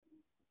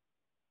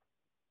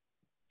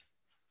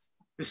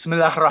بسم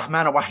الله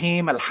الرحمن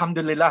الرحيم الحمد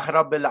لله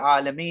رب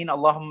العالمين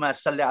اللهم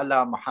صل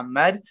على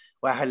محمد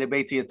وأهل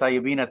بيته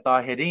الطيبين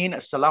الطاهرين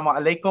السلام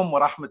عليكم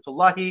ورحمة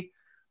الله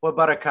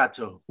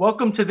وبركاته.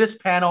 Welcome to this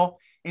panel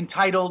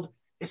entitled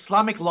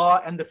Islamic Law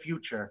and the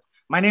Future.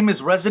 My name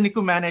is Reza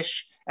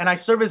Nikumanesh and I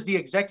serve as the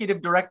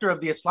Executive Director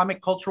of the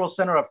Islamic Cultural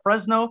Center of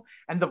Fresno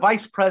and the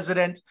Vice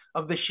President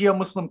of the Shia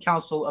Muslim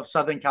Council of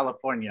Southern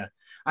California.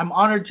 I'm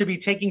honored to be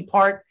taking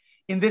part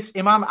in this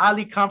Imam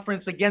Ali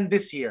conference again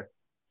this year.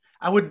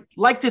 I would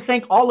like to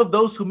thank all of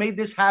those who made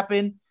this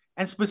happen,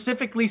 and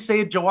specifically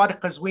Sayyid Jawad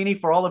Qazwini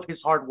for all of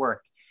his hard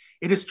work.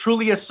 It is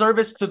truly a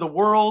service to the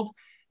world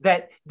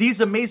that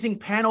these amazing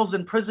panels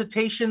and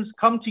presentations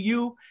come to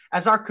you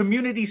as our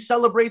community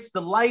celebrates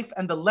the life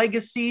and the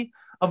legacy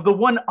of the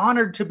one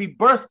honored to be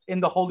birthed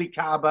in the Holy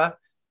Kaaba,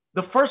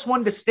 the first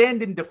one to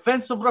stand in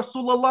defense of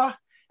Rasulullah,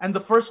 and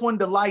the first one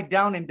to lie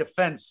down in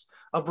defense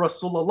of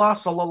Rasulullah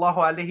sallallahu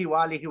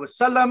alaihi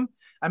wasallam,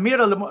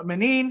 Amir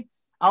al-Mu'mineen,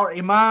 our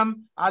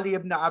Imam Ali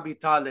ibn Abi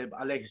Talib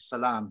alayhi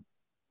salam.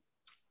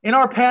 In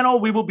our panel,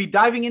 we will be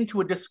diving into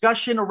a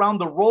discussion around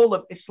the role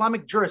of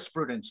Islamic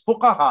jurisprudence,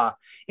 fuqaha,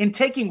 in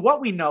taking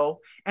what we know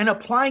and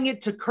applying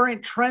it to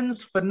current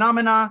trends,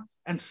 phenomena,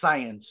 and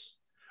science.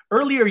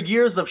 Earlier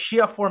years of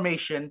Shia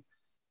formation,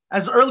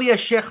 as early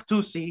as Sheikh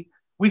Tusi,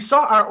 we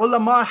saw our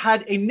ulama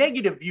had a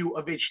negative view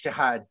of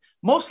ijtihad,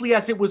 mostly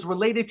as it was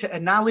related to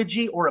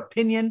analogy or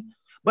opinion.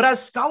 But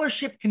as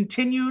scholarship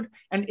continued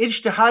and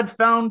ijtihad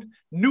found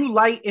new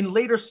light in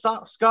later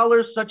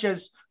scholars such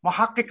as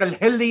Muhaqqiq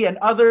al-Hilli and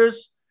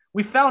others,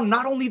 we found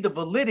not only the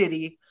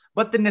validity,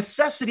 but the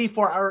necessity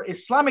for our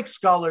Islamic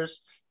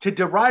scholars to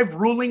derive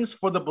rulings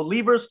for the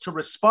believers to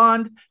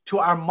respond to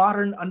our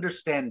modern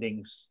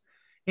understandings.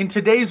 In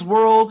today's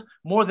world,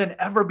 more than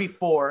ever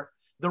before,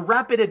 the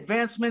rapid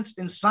advancements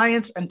in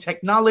science and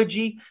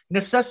technology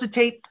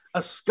necessitate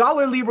a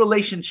scholarly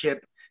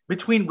relationship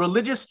between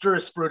religious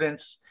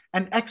jurisprudence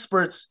and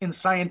experts in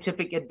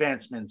scientific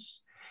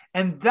advancements.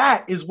 And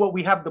that is what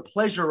we have the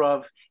pleasure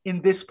of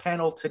in this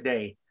panel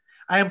today.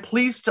 I am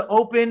pleased to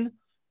open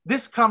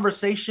this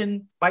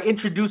conversation by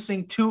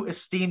introducing two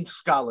esteemed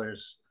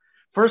scholars.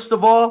 First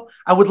of all,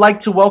 I would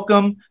like to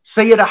welcome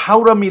Sayyida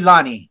Hawra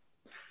Milani.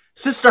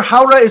 Sister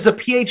Hawra is a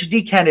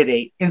PhD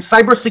candidate in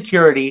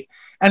cybersecurity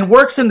and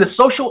works in the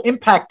social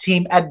impact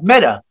team at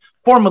Meta,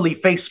 formerly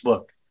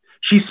Facebook.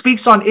 She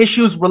speaks on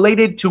issues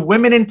related to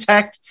women in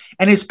tech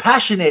and is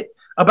passionate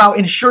about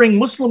ensuring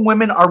Muslim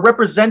women are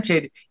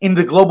represented in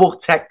the global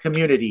tech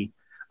community.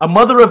 A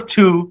mother of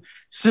two,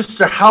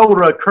 Sister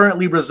Hawra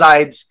currently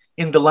resides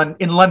in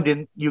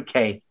London,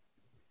 UK.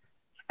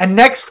 And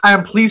next, I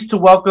am pleased to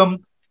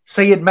welcome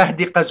Sayyid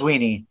Mahdi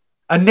Qazwini,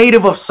 a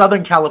native of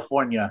Southern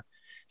California.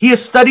 He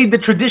has studied the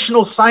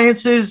traditional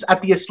sciences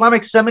at the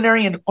Islamic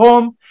Seminary in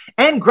Qom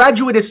and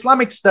graduate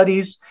Islamic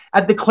studies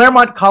at the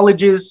Claremont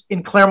Colleges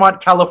in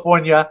Claremont,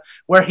 California,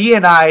 where he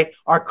and I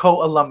are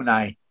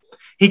co-alumni.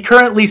 He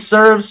currently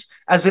serves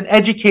as an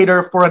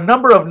educator for a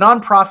number of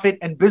nonprofit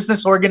and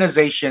business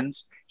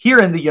organizations here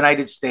in the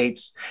United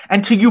States.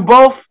 And to you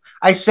both,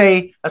 I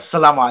say,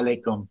 Assalamu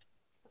alaikum.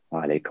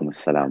 Wa alaikum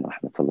assalam wa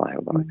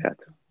rahmatullahi wa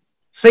barakatuh.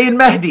 Sayyid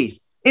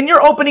Mahdi, in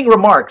your opening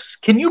remarks,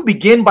 can you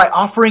begin by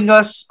offering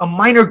us a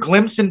minor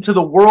glimpse into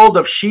the world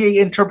of Shia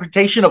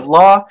interpretation of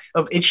law,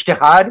 of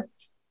ijtihad?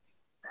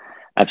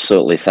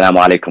 Absolutely.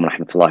 Assalamu alaikum wa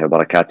rahmatullahi wa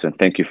barakatuh. And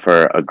thank you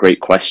for a great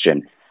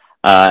question.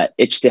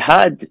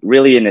 Ijtihad,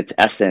 really in its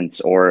essence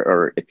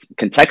or its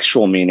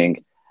contextual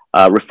meaning,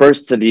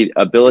 refers to the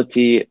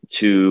ability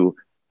to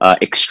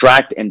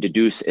extract and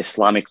deduce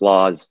Islamic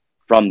laws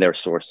from their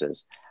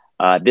sources.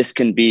 This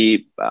can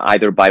be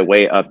either by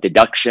way of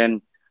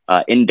deduction,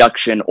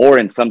 induction, or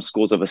in some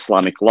schools of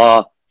Islamic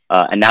law,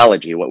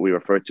 analogy, what we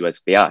refer to as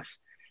qiyas.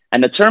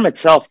 And the term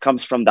itself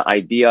comes from the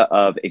idea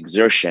of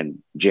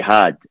exertion,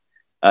 jihad.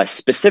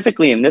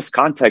 Specifically in this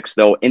context,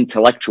 though,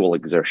 intellectual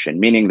exertion,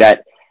 meaning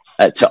that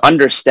to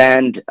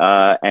understand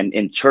and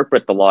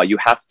interpret the law, you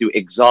have to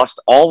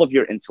exhaust all of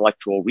your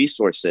intellectual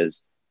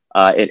resources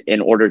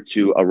in order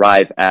to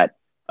arrive at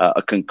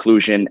a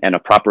conclusion and a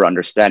proper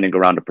understanding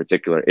around a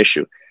particular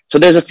issue. So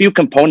there's a few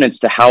components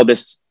to how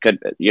this could,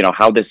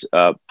 how this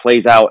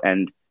plays out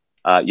and,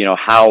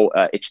 how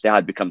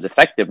ijtihad becomes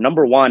effective.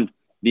 Number one,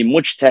 the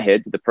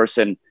mujtahid, the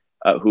person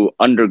who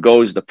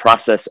undergoes the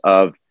process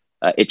of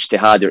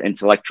ijtihad or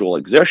intellectual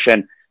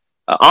exertion,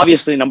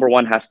 obviously, number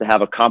one, has to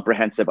have a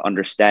comprehensive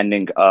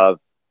understanding of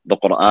the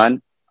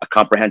Quran, a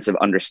comprehensive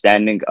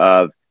understanding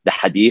of the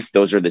hadith.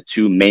 Those are the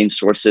two main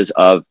sources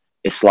of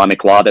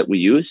Islamic law that we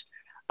use,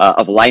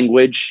 of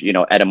language,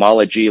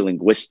 etymology,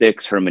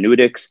 linguistics,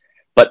 hermeneutics.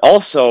 But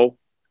also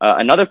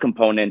another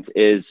component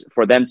is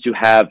for them to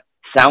have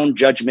sound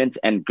judgment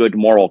and good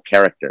moral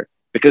character,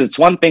 because it's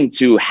one thing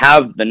to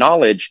have the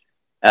knowledge,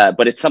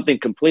 but it's something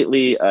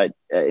completely,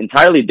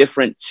 entirely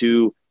different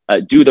to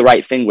do the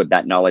right thing with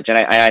that knowledge. And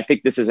I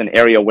think this is an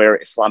area where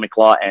Islamic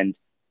law and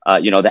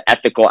the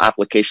ethical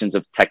applications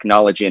of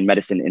technology and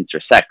medicine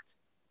intersect.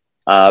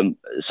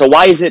 So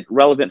why is it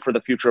relevant for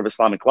the future of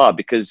Islamic law?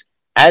 Because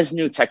as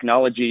new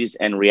technologies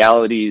and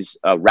realities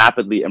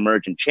rapidly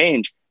emerge and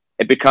change,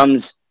 it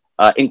becomes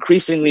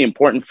increasingly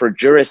important for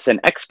jurists and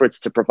experts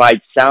to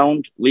provide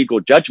sound legal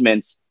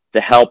judgments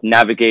to help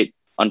navigate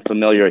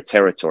unfamiliar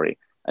territory.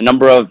 A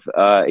number of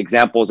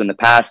examples in the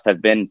past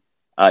have been,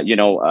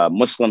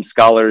 Muslim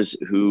scholars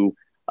who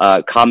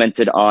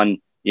commented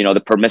on,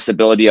 the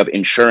permissibility of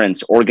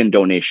insurance, organ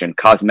donation,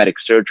 cosmetic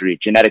surgery,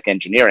 genetic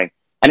engineering.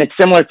 And it's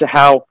similar to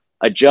how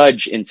a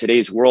judge in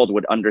today's world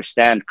would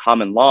understand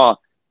common law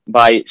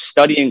by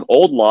studying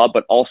old law,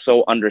 but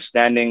also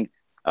understanding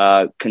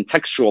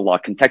contextual law,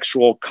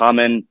 contextual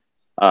common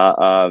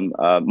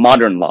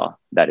modern law,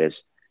 that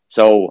is.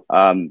 So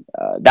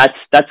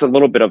that's a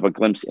little bit of a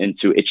glimpse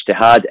into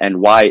ijtihad and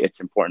why it's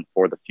important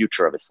for the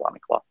future of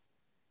Islamic law.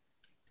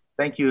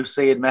 Thank you,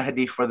 Sayyid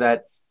Mahdi, for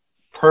that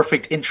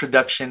perfect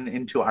introduction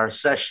into our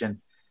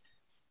session.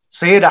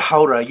 Sayyida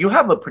Hawra, you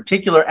have a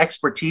particular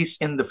expertise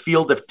in the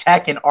field of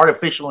tech and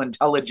artificial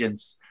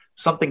intelligence,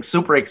 something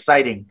super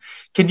exciting.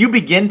 Can you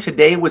begin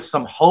today with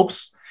some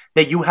hopes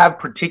that you have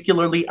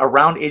particularly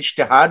around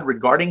ijtihad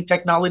regarding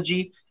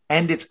technology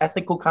and its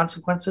ethical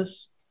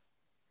consequences?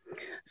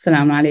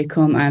 Assalamu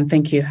alaikum, and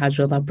thank you, Hajj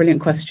Rida.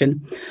 Brilliant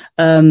question.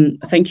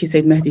 Thank you,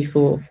 Sayyid Mahdi,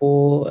 for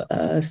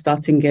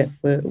starting it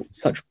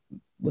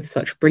with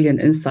such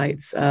brilliant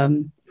insights.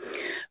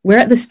 We're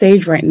at the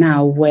stage right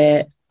now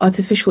where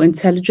artificial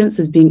intelligence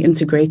is being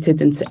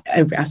integrated into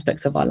every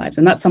aspect of our lives,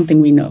 and that's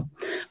something we know.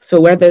 So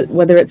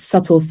whether it's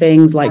subtle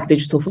things like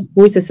digital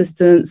voice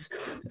assistants,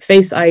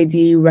 Face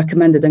ID,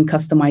 recommended and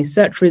customized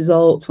search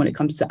results when it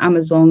comes to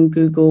Amazon,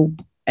 Google,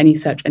 any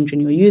search engine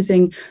you're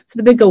using, to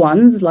the bigger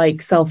ones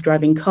like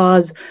self-driving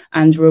cars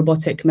and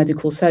robotic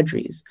medical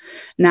surgeries.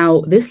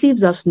 Now, this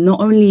leaves us not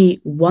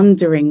only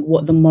wondering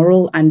what the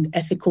moral and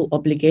ethical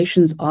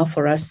obligations are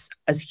for us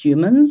as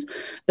humans,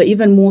 but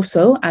even more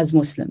so as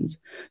Muslims.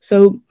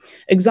 So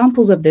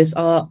examples of this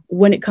are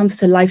when it comes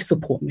to life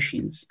support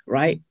machines,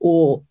 right?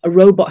 Or a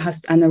robot has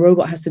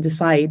to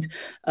decide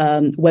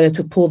whether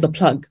to pull the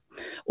plug.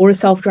 Or a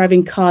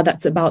self-driving car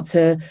that's about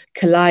to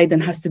collide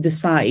and has to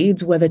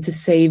decide whether to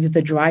save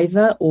the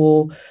driver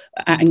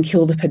and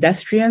kill the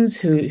pedestrians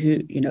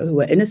who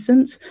are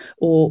innocent,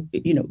 or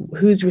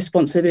whose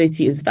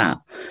responsibility is that?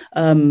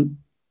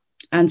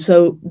 And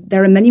so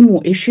there are many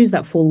more issues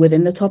that fall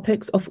within the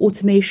topics of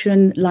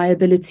automation,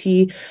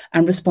 liability,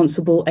 and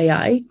responsible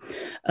AI.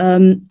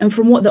 And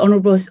from what the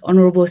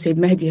Honorable Sayyid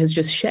Mahdi has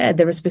just shared,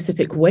 there are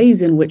specific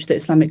ways in which the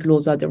Islamic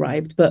laws are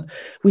derived. But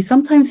we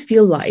sometimes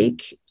feel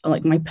like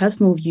my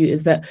personal view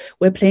is that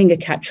we're playing a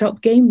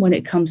catch-up game when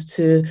it comes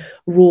to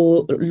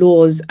raw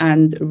laws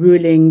and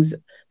rulings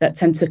that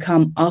tend to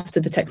come after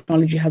the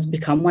technology has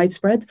become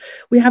widespread.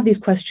 We have these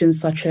questions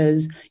such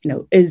as,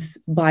 is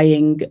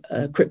buying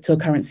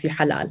cryptocurrency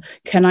halal?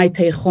 Can I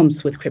pay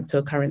khums with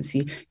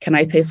cryptocurrency? Can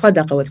I pay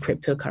sadaqah with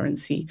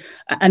cryptocurrency?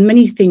 And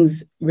many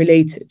things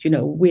related.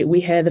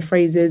 We hear the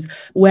phrases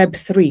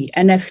Web3,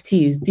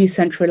 NFTs,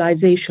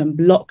 decentralization,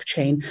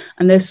 blockchain,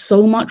 and there's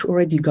so much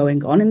already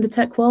going on in the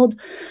tech world.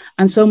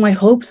 And so my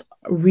hopes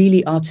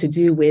really are to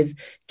do with,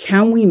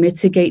 can we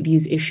mitigate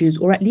these issues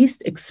or at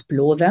least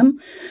explore them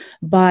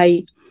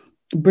by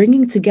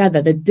bringing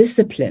together the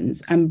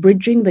disciplines and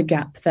bridging the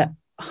gap that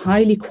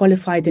highly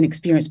qualified and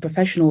experienced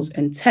professionals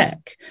in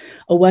tech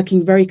are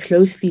working very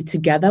closely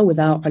together with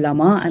our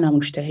ulama and our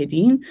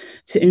mujtahideen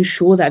to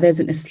ensure that there's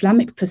an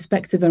Islamic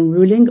perspective and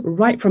ruling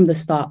right from the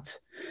start,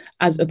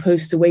 as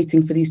opposed to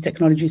waiting for these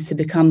technologies to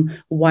become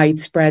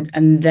widespread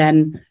and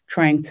then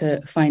trying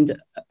to find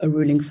a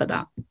ruling for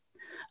that.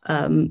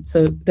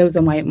 So those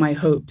are my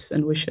hopes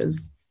and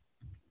wishes.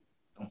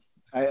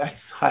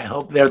 I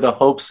hope they're the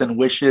hopes and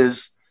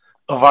wishes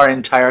of our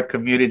entire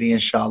community,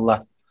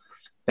 inshallah.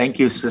 Thank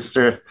you,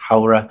 Sister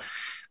Hawra.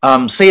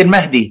 Sayyid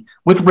Mahdi,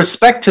 with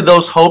respect to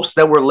those hopes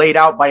that were laid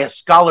out by a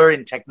scholar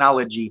in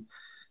technology,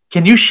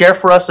 can you share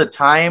for us a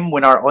time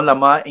when our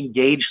ulama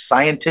engaged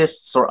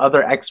scientists or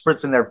other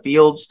experts in their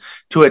fields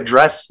to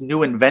address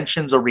new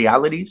inventions or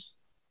realities?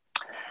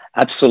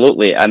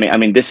 Absolutely. I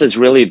mean, this is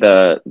really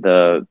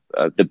the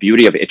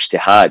beauty of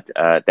ijtihad,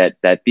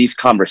 that these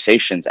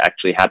conversations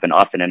actually happen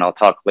often, and I'll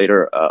talk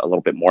later a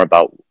little bit more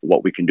about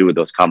what we can do with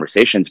those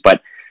conversations.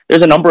 But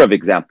there's a number of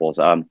examples.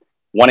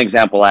 One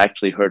example I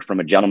actually heard from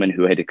a gentleman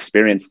who had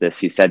experienced this.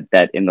 He said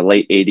that in the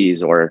late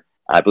 80s, or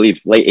I believe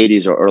late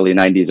 80s or early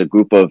 90s, a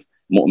group of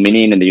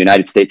mu'mineen in the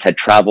United States had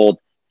traveled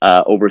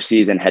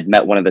overseas and had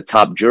met one of the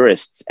top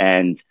jurists,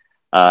 and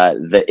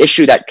the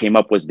issue that came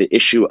up was the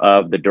issue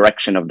of the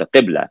direction of the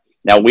Qibla.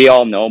 Now, we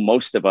all know,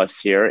 most of us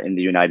here in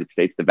the United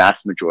States, the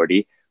vast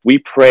majority, we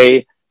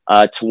pray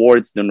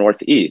towards the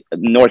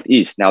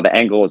northeast. Now, the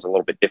angle is a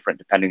little bit different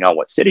depending on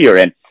what city you're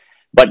in.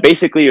 But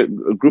basically, a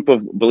group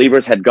of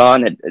believers had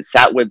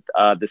sat with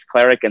this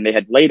cleric, and they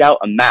had laid out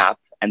a map,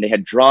 and they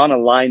had drawn a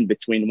line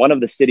between one of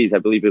the cities, I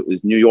believe it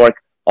was New York,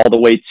 all the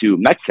way to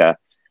Mecca.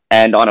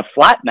 And on a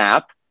flat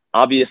map,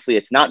 obviously,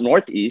 it's not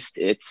northeast,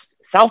 it's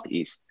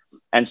southeast.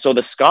 And so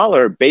the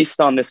scholar, based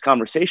on this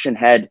conversation,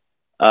 had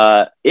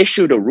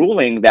issued a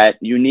ruling that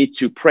you need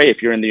to pray,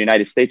 if you're in the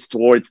United States,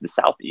 towards the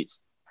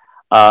southeast.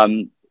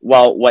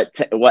 Well,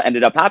 what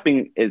ended up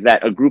happening is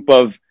that a group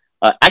of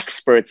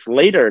experts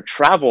later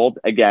traveled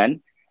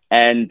again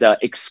and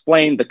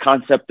explained the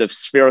concept of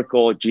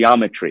spherical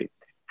geometry.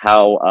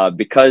 How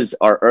because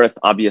our Earth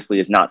obviously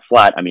is not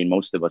flat. I mean,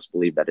 most of us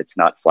believe that it's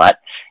not flat.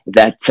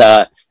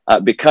 That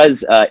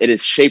because it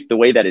is shaped the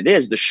way that it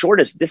is, the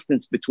shortest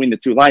distance between the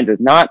two lines is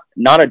not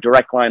a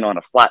direct line on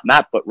a flat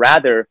map, but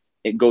rather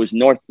it goes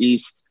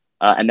northeast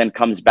and then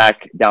comes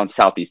back down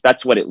southeast.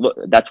 That's what it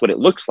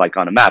looks like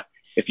on a map.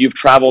 If you've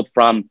traveled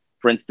from,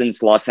 for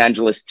instance, Los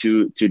Angeles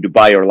to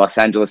Dubai or Los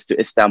Angeles to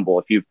Istanbul,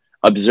 if you've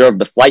observed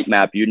the flight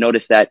map, you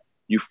notice that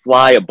you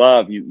fly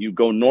above, you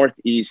go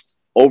northeast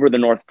over the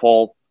North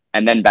Pole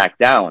and then back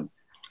down.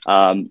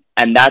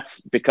 And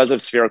that's because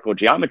of spherical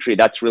geometry.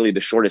 That's really the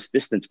shortest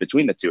distance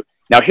between the two.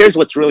 Now, here's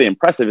what's really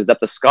impressive is that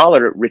the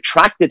scholar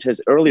retracted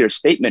his earlier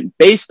statement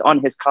based on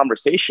his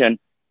conversation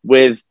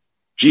with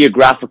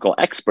geographical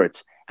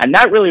experts. And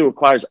that really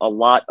requires a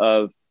lot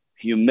of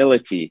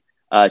humility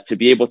to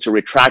be able to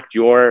retract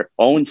your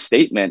own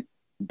statement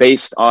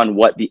based on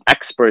what the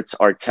experts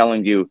are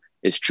telling you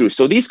is true.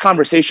 So these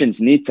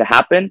conversations need to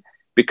happen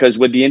because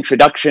with the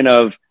introduction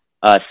of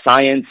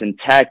science and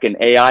tech and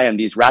AI and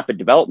these rapid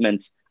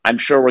developments, I'm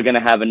sure we're going to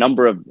have a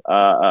number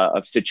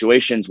of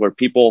situations where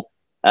people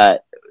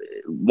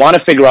want to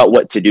figure out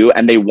what to do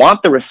and they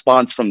want the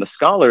response from the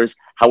scholars.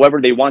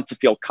 However, they want to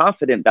feel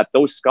confident that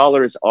those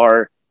scholars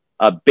are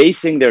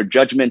basing their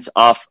judgments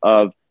off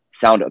of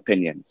sound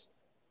opinions.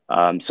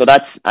 So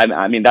that's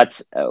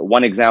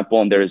one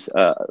example, and there's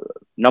a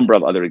number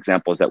of other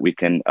examples that we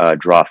can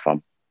draw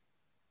from.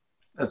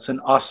 That's an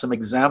awesome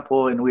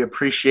example, and we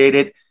appreciate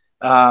it.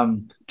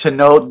 To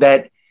note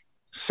that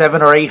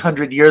 700 or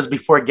 800 years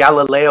before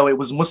Galileo, it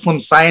was Muslim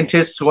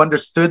scientists who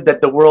understood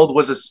that the world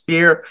was a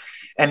sphere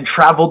and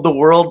traveled the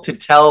world to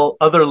tell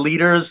other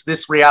leaders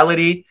this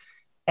reality.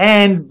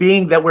 And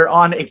being that we're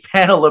on a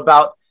panel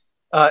about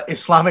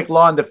Islamic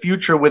law in the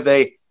future with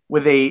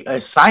a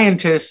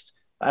scientist,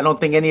 I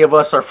don't think any of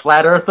us are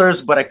flat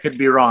earthers, but I could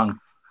be wrong.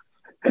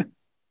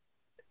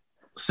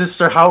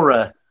 Sister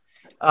Haura,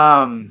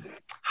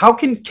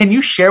 can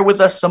you share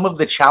with us some of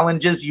the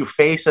challenges you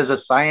face as a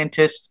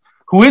scientist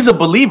who is a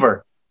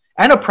believer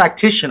and a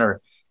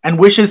practitioner and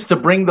wishes to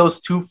bring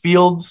those two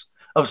fields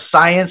of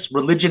science,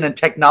 religion, and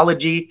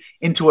technology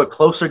into a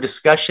closer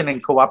discussion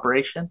and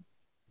cooperation?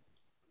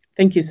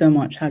 Thank you so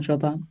much,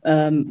 Hajrullah.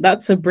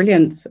 That's a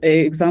brilliant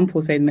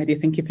example, Sayyid Mehdi.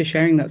 Thank you for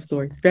sharing that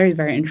story. It's very,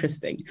 very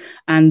interesting,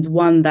 and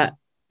one that,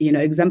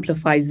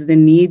 exemplifies the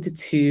need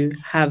to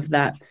have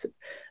that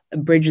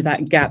bridge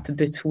that gap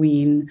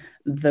between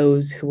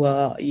those who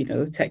are,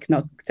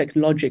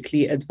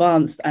 technologically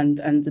advanced and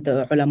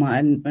the ulama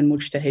and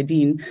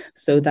mujtahideen,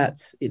 so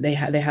that they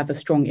have a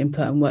strong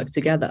input and work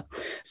together.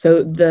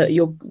 So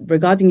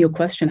regarding your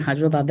question,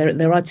 Hajrullah,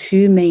 there are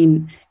two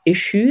main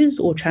issues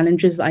or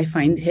challenges that I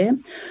find here.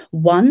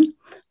 One,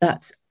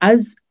 that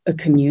as a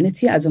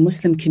community, as a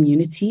Muslim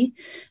community,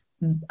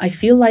 I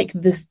feel like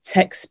this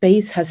tech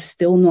space has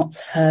still not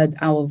heard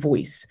our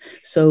voice.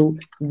 So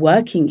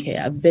working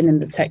here, I've been in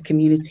the tech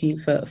community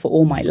for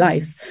all my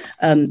life.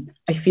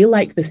 I feel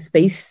like the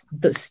space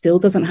that still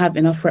doesn't have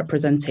enough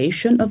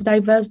representation of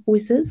diverse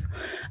voices.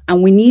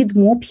 And we need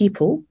more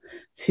people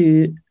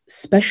to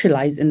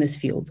specialize in this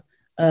field,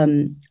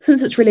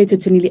 since it's related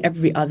to nearly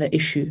every other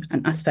issue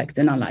and aspect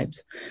in our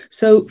lives.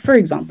 So, for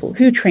example,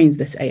 who trains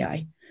this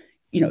AI?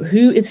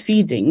 Who is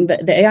feeding?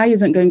 The AI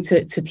isn't going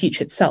to teach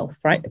itself,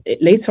 right?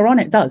 Later on,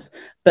 it does.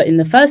 But in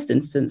the first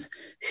instance,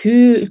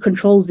 who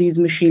controls these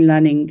machine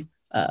learning?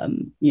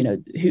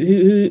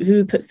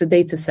 Who puts the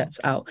data sets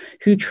out?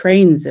 Who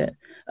trains it?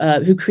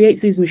 Who creates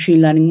these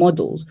machine learning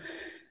models?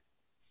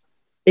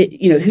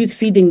 Who's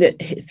feeding it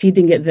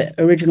the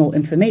original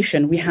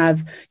information? We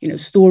have,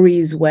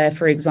 stories where,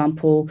 for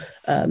example,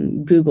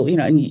 Google,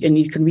 and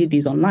you can read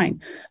these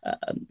online.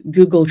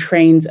 Google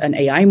trained an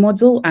AI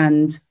model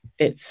and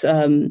it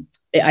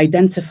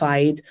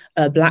identified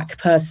a Black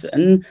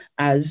person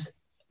as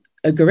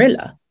a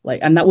gorilla.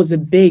 And that was a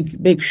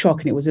big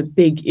shock, and it was a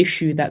big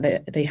issue that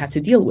they had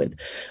to deal with.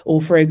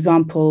 Or, for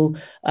example,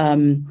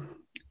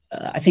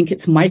 I think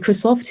it's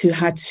Microsoft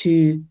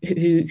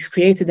who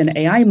created an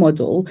AI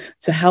model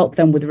to help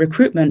them with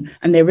recruitment,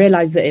 and they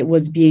realized that it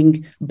was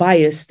being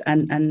biased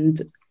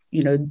and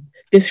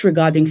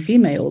disregarding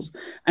females,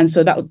 and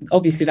so that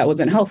obviously that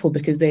wasn't helpful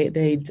because they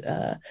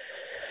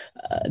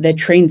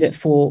trained it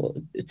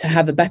to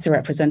have a better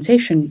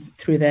representation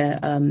through their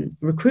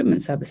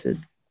recruitment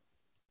services.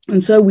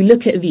 And so we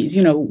look at these,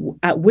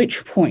 at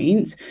which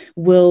point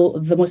will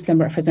the Muslim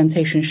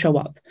representation show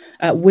up?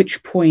 At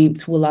which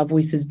point will our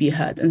voices be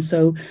heard? And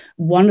so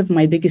one of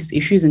my biggest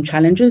issues and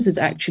challenges is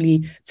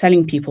actually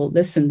telling people,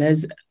 listen,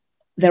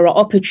 there are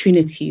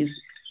opportunities,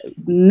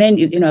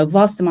 a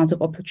vast amount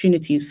of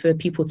opportunities for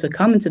people to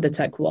come into the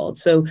tech world.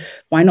 So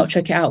why not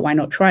check it out? Why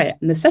not try it?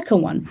 And the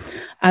second one,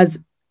 as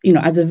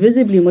a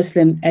visibly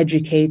Muslim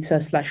educator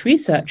 /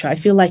 researcher, I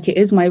feel like it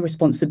is my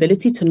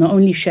responsibility to not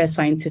only share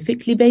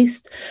scientifically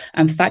based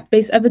and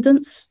fact-based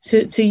evidence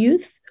to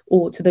youth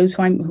or to those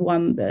who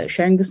I'm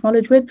sharing this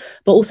knowledge with,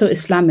 but also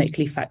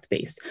Islamically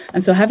fact-based.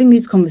 And so having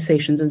these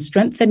conversations and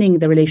strengthening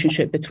the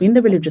relationship between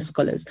the religious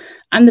scholars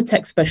and the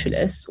tech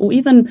specialists, or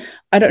even,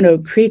 I don't know,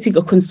 creating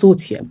a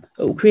consortium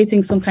or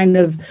creating some kind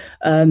of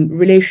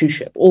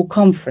relationship or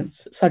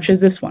conference such as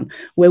this one,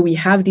 where we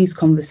have these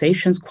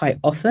conversations quite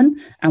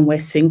often and we're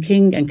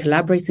syncing and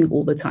collaborating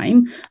all the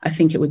time, I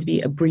think it would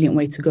be a brilliant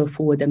way to go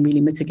forward and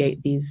really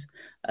mitigate these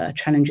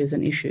challenges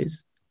and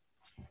issues.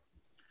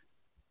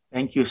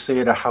 Thank you,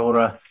 Sayyida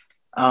Hawra.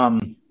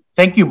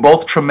 Thank you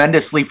both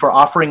tremendously for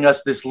offering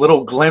us this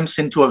little glimpse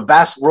into a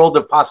vast world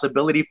of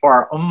possibility for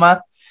our ummah.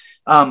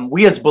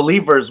 We as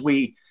believers,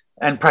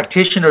 and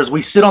practitioners,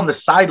 we sit on the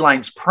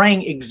sidelines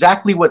praying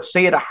exactly what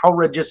Sayyida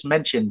Hawra just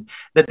mentioned,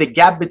 that the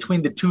gap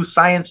between the two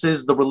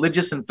sciences, the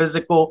religious and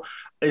physical,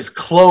 is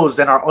closed,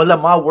 and our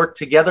ulama work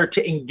together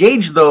to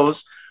engage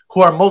those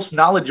who are most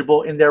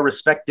knowledgeable in their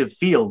respective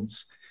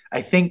fields.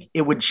 I think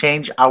it would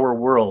change our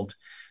world.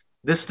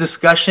 This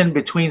discussion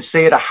between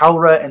Sayyida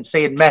Hawra and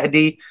Sayyid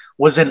Mehdi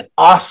was an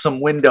awesome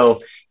window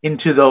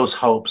into those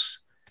hopes.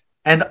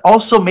 And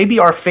also maybe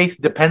our faith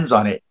depends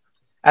on it.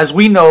 As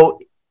we know,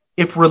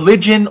 if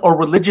religion or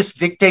religious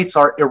dictates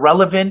are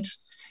irrelevant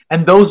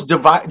and those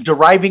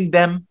deriving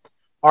them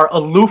are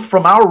aloof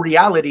from our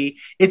reality,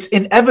 it's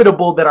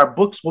inevitable that our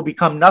books will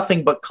become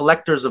nothing but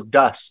collectors of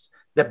dust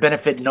that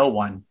benefit no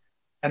one.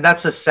 And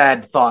that's a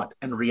sad thought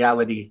and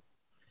reality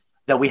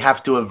that we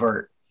have to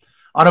avert.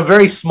 On a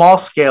very small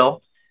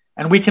scale,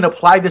 and we can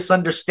apply this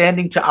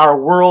understanding to our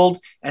world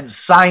and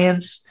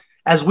science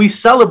as we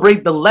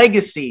celebrate the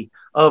legacy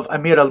of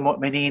Amir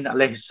al-Mu'mineen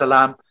alayhi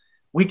salam.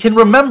 We can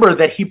remember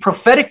that he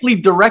prophetically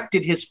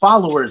directed his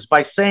followers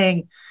by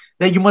saying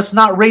that you must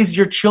not raise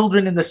your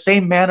children in the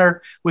same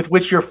manner with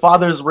which your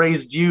fathers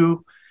raised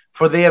you,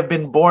 for they have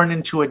been born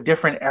into a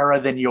different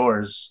era than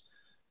yours.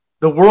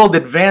 The world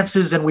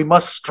advances, and we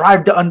must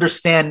strive to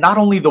understand not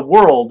only the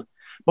world,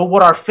 but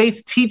what our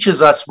faith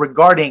teaches us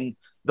regarding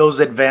those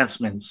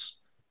advancements.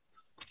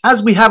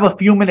 As we have a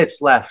few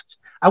minutes left,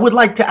 I would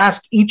like to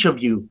ask each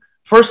of you,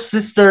 first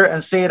Sister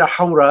and Sayyida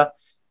Hawra,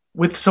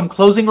 with some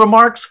closing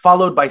remarks,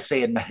 followed by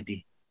Sayyid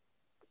Mehdi.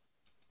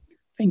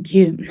 Thank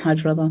you,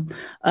 Hajj Rada.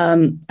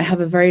 I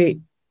have a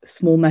very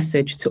small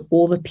message to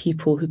all the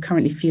people who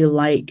currently feel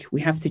like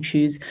we have to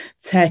choose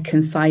tech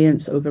and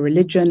science over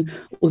religion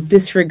or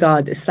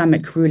disregard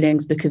Islamic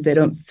rulings because they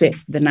don't fit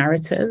the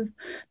narrative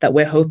that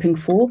we're hoping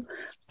for.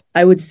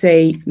 I would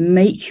say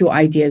make your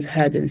ideas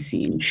heard and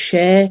seen.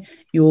 Share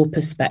your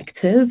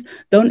perspective.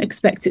 Don't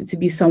expect it to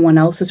be someone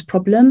else's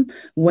problem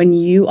when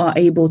you are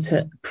able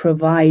to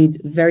provide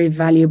very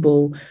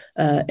valuable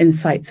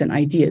insights and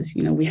ideas.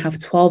 You know, we have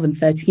 12 and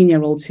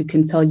 13-year-olds who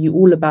can tell you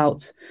all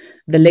about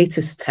the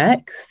latest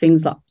tech,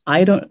 things that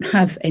I don't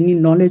have any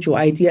knowledge or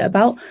idea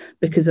about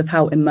because of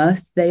how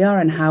immersed they are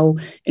and how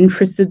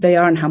interested they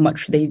are and how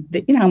much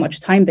how much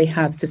time they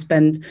have to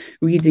spend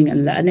reading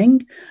and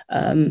learning,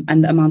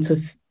 and the amount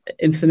of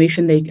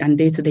information and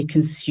data they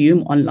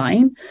consume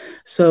online.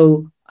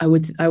 So I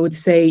would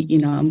say,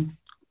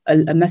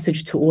 a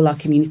message to all our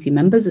community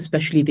members,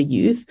 especially the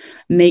youth: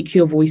 make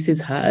your voices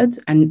heard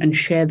and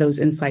share those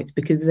insights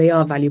because they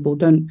are valuable.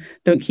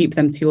 Don't keep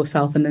them to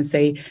yourself and then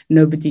say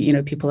nobody,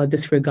 people are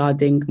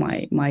disregarding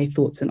my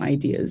thoughts and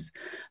ideas.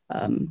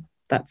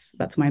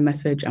 That's my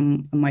message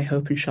and my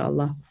hope,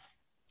 inshallah.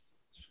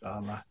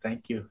 Inshallah.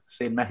 Thank you.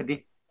 Sayyid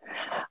Mehdi.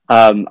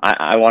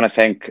 I want to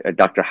thank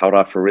Dr.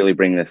 Hawra for really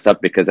bringing this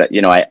up because,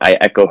 I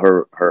echo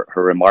her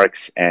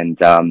remarks and,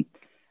 the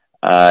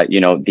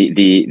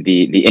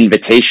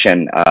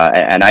invitation,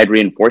 and I'd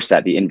reinforce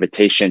that, the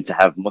invitation to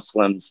have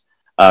Muslims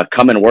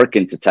come and work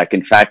into tech.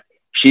 In fact,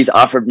 she's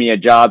offered me a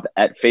job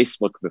at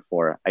Facebook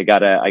before. I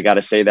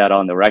gotta say that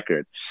on the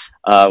record,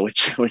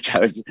 which I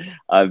was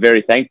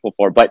very thankful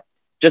for. But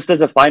just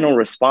as a final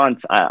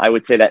response, I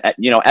would say that,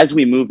 as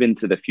we move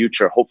into the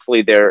future,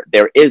 hopefully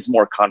there is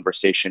more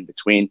conversation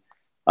between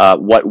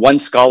what one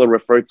scholar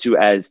referred to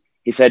as,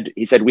 he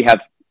said we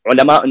have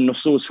ulama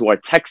al-nusus, who are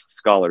text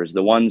scholars,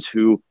 the ones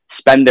who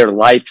spend their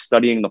life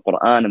studying the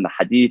Quran and the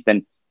Hadith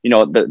and,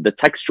 the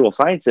textual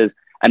sciences.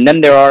 And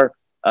then there are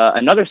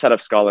another set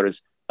of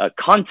scholars,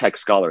 context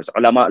scholars,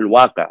 ulama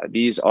al-waqa'.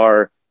 These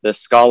are the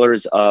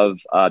scholars of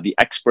the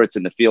experts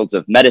in the fields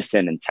of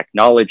medicine and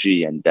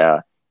technology and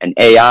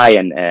AI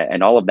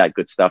and all of that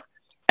good stuff.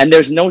 And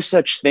there's no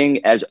such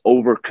thing as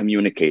over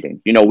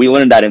communicating. We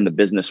learned that in the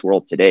business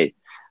world today.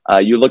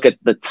 You look at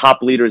the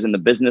top leaders in the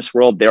business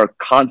world; they're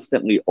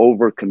constantly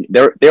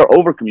they're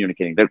over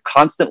communicating. They're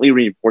constantly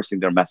reinforcing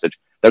their message.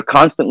 They're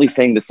constantly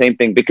saying the same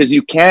thing because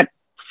you can't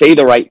say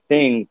the right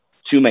thing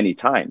too many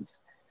times.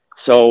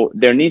 So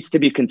there needs to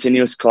be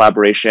continuous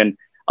collaboration.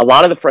 A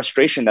lot of the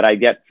frustration that I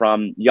get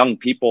from young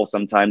people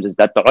sometimes is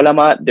that the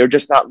ulama, they're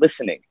just not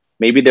listening.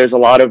 Maybe there's a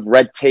lot of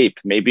red tape.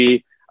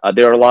 Maybe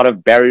there are a lot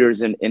of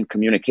barriers in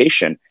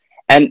communication.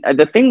 And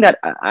the thing that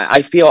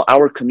I feel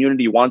our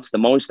community wants the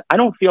most, I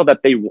don't feel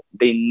that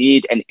they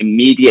need an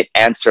immediate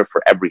answer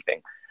for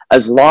everything.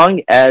 As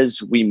long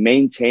as we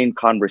maintain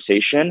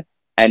conversation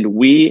and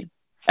we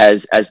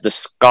as the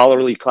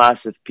scholarly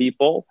class of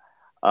people,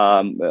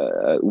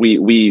 we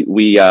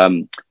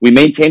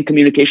maintain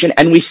communication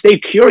and we stay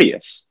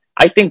curious.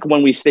 I think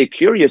when we stay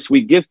curious,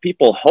 we give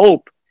people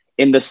hope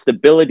in the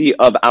stability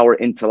of our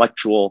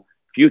intellectual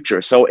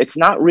future. So it's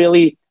not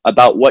really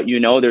about what you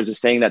know. There's a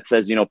saying that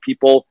says, you know,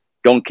 people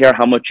don't care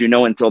how much you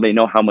know until they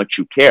know how much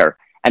you care.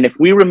 And if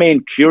we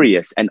remain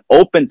curious and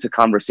open to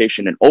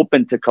conversation and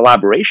open to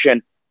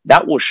collaboration,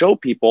 that will show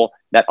people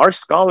that our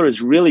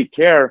scholars really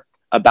care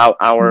about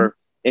our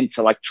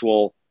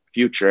intellectual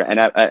future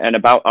and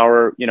about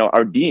our, you know,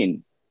 our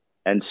deen.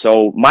 And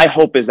so my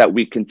hope is that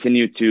we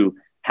continue to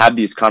have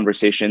these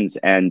conversations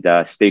and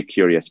stay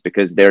curious,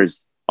 because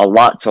there's a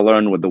lot to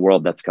learn with the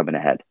world that's coming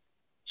ahead.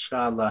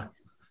 Inshallah.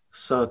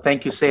 So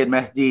thank you, Sayyid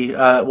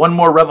Mehdi. One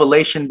more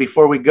revelation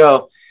before we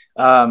go.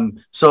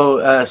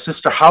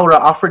 Sister Hawra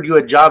offered you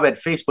a job at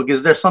Facebook.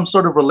 Is there some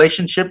sort of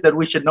relationship that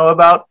we should know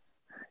about?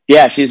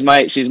 Yeah, she's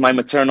my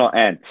maternal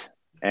aunt,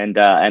 and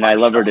I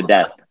love her to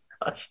death.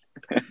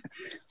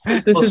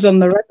 This is on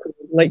the record.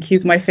 Like,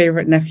 he's my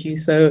favorite nephew,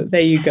 so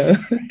there you go.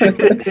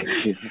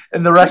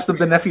 And the rest of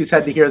the nephews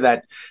had to hear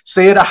that.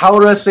 Sayyida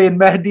Hawra, Sayyid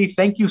Mehdi,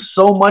 thank you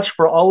so much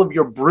for all of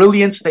your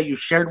brilliance that you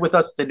shared with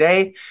us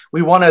today.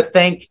 We want to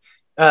thank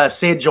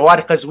Sayyid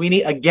Jawad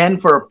Qazwini again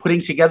for putting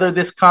together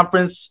this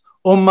conference,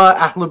 Ummah,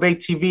 Ahlul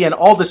Bayt TV, and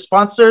all the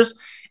sponsors.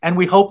 And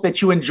we hope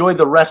that you enjoy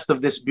the rest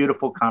of this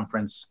beautiful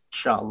conference.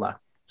 Inshallah.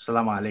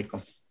 Assalamu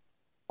alaikum.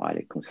 Wa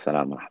alaikum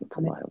assalam wa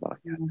rahmatullahi wa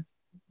barakatuh.